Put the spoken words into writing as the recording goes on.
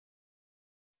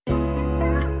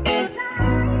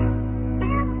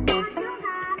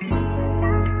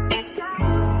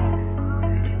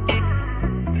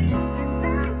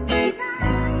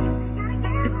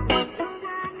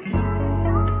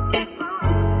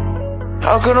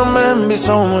How could a man be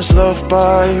so much loved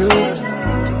by you?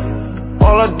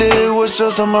 All I did was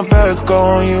just turn my back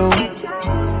on you.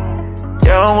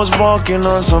 Yeah, I was walking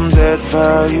on some dead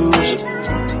values,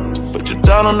 but you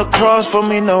died on the cross for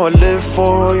me, now I live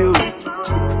for you.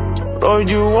 Lord,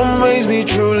 you amaze me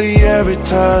truly every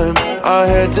time. I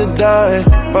had to die,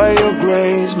 by your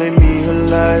grace made me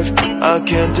alive. I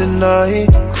can't deny,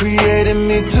 created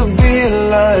me to be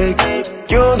like.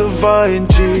 You're divine,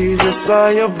 Jesus,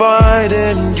 I abide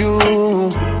in you.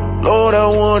 Lord, I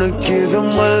wanna give him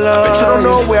my life. I bet you don't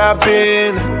know where I've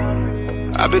been.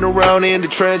 I've been around in the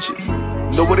trenches,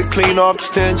 know where to clean off the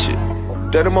stench.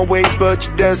 Dead in my ways, but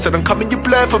you dead, said I'm coming, you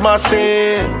bled for my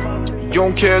sin. You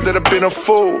don't care that I've been a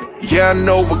fool. Yeah, I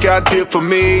know what God did for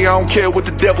me. I don't care what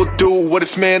the devil do. What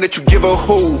it's man that you give a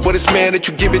who? What it's man that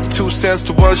you give it 2 cents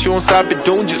to us? You don't stop it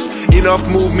doing just enough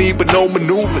move me, but no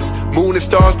maneuvers. Moon and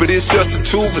stars, but it's just the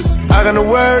two of us. I got no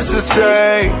words to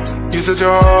say. You set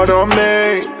your heart on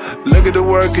me. Look at the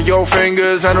work of your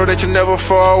fingers. I know that you never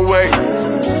fall away.